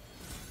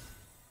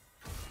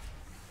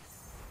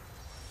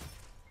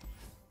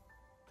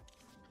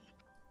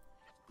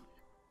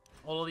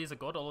 All of these are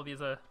good. All of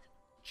these are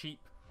cheap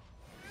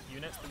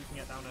units that you can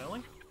get down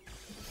early.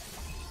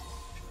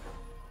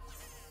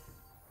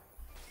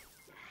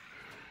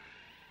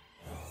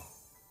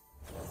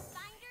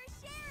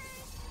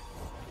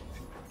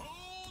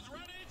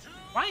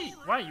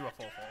 Why are you a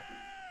 4/4?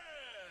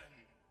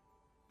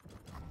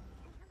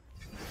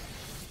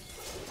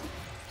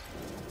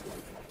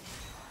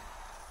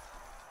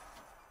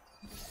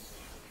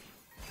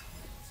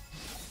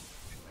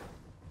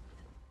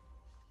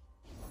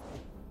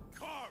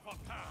 Carve a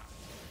path.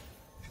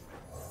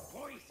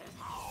 Voices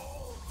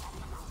howl.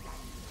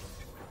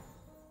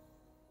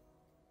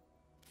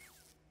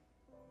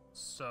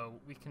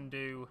 So we can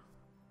do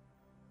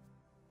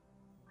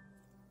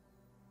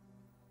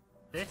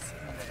this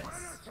and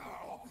this.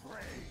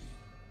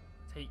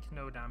 Take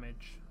no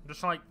damage. I'm just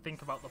trying to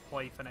think about the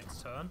play for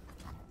next turn.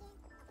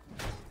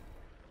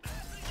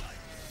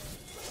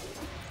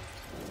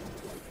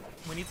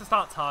 We need to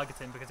start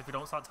targeting because if we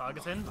don't start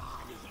targeting,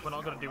 we're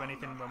not going to do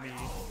anything when we...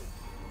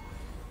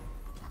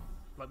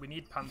 Like, we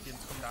need Pantheon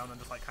to come down and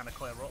just, like, kind of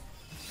clear up.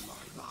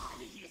 My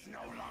body is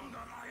no longer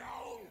my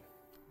own.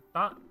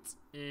 That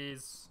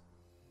is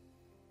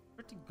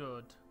pretty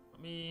good.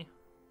 Let me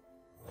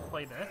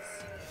play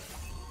this.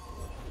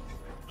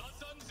 The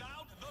sun's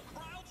out, the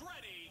crowd's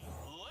ready.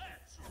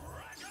 Let's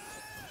wreck it!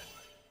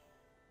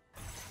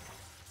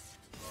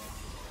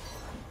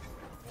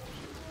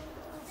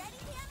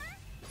 Ready, Hammer?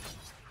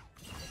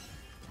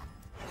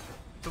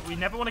 But we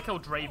never want to kill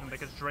Draven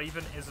because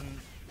Draven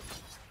isn't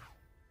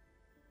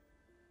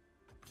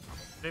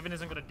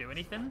going to do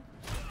anything.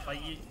 Like,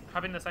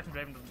 having the second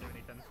Draven doesn't do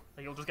anything.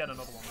 Like, you'll just get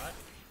another one, right?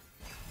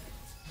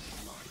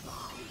 My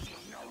body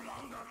is no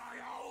longer my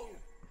own.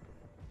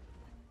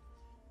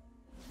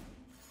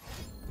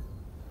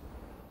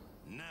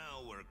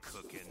 Now we're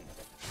cooking.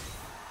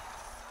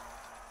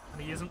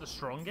 And he isn't the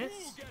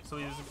strongest, so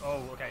he's...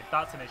 Oh, okay,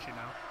 that's an issue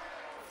now.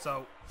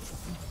 So...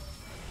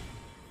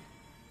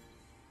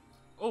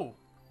 Oh,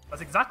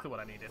 that's exactly what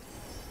I needed.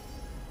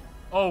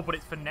 Oh, but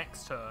it's for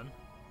next turn.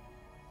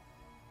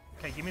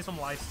 Okay, give me some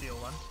lifesteal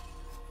then.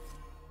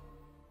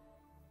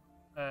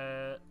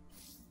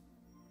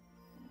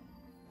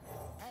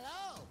 Hello.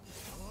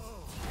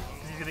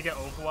 He's gonna get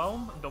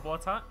overwhelm and double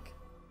attack.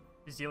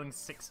 He's dealing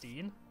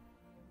 16.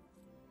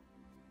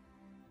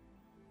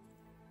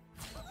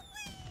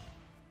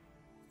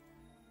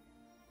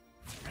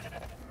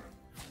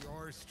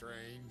 You're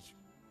strange.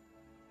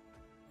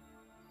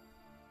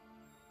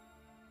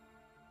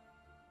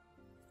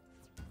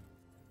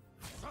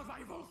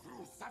 Survival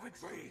through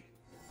savagery.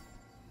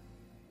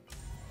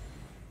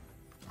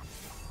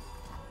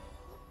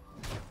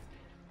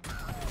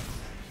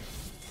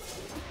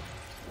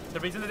 The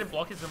reason I didn't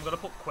block is I'm gonna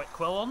put Quick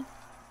Quill on,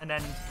 and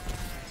then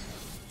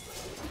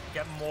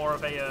get more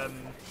of a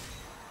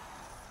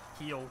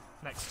heal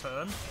next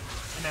turn,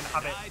 and then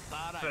have it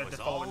for the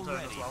following turn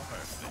as well.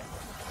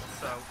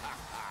 So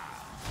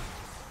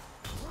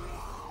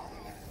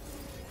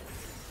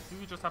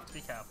you just have to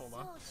be careful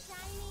though. So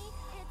shiny,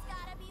 it's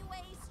gotta be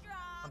way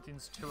strong.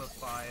 Something's 2 of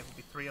 5. It'll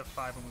be 3 of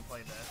 5 when we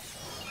play this.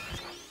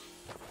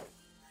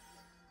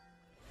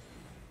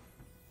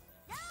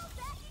 No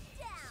backing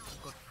down.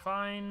 Good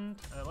find.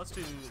 Let's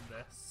do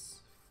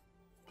this.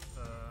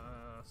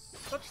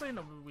 Actually,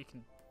 no, we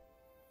can.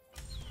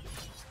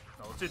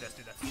 No, let's do this.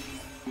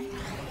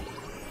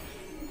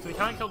 So we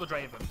can't kill the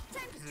Draven.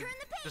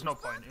 There's no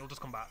point. He'll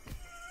just come back.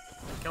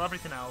 Kill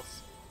everything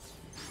else.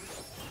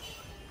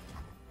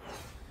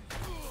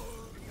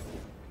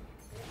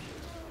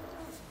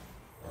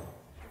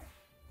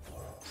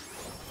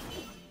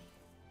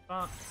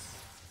 But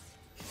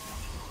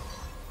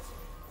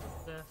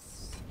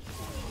this.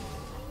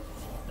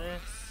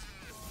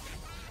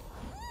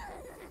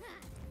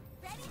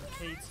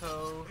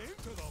 Potato.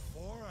 Into the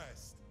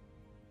forest.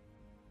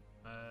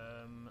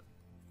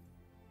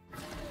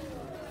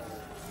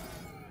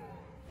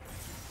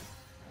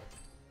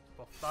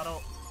 that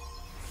up.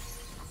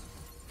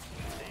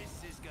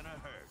 This is gonna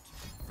hurt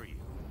for you.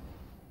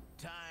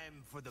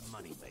 Time for the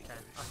money maker. Okay.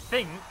 I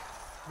think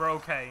we're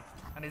okay.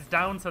 And it's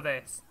down to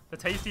this. The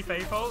Tasty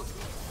Faithful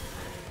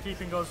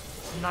keeping us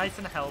nice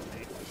and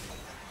healthy.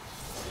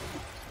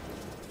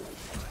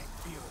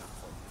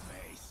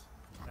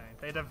 Okay.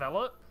 They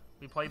develop.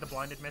 We play the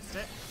Blinded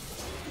Mystic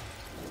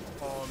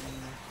on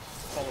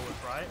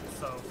followers, right?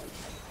 So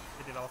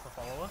they develop a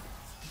follower.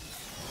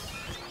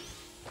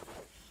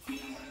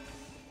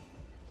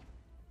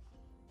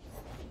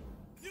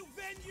 New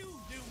venue,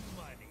 new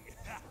money.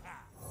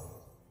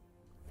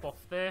 Buff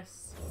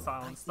this,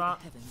 silence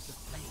that.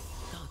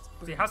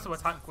 So he has to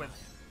attack with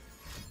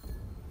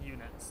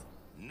units.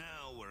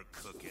 Now we're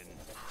cooking.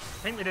 I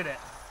think we did it.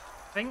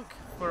 I think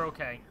we're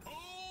okay.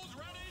 Who's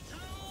ready to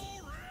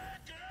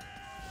wreck it?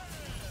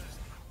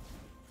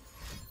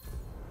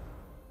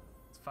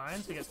 It's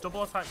fine, so he gets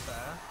double attack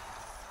there.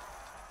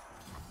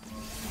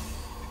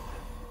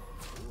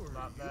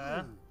 That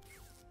there.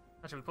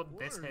 Actually, we put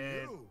this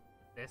here,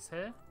 this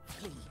here.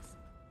 Please,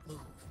 move.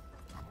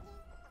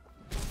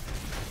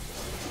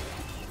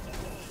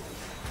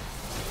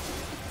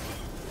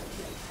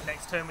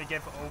 Next turn we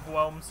give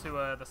Overwhelm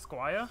to the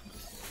Squire,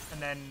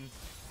 and then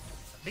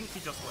I think he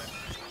just wins.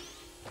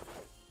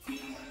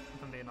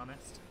 If I'm being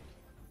honest.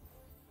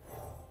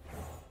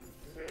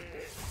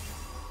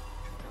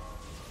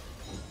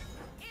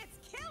 It's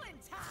killing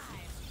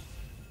time!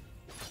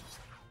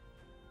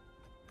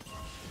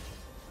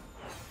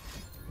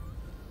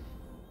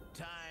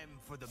 Time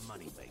for the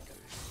money makers.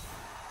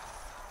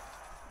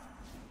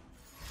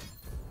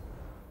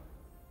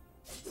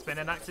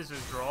 Spinning axes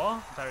with draw,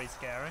 very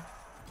scary.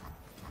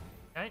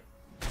 Okay.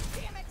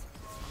 Damn it!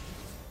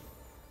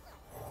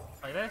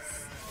 Like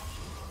this.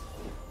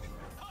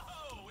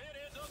 Oh, it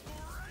is a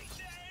great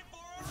day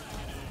for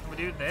And we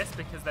do this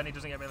because then he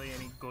doesn't get really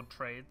any good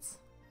trades.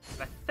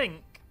 And I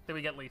think that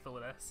we get lethal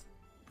with this.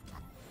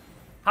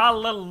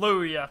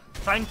 Hallelujah!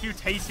 Thank you,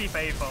 Tasty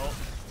Faithful.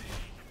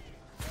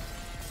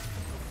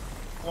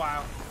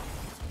 Wow.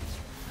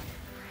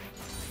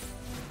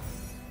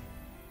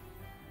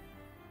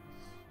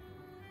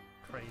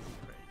 Crazy,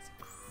 crazy,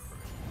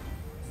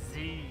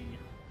 crazy.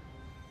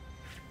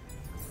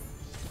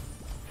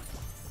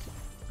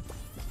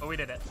 Oh, we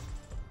did it.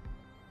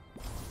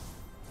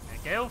 Yeah,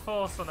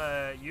 Galeforce on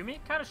a Yuumi,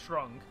 kind of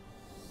strong.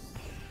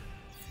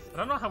 I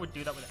don't know how we'd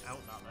do that without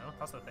that though.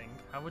 That's the thing.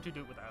 How would you do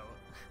it without?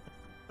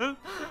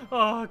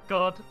 Oh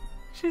god,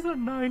 she's a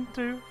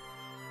 9-2.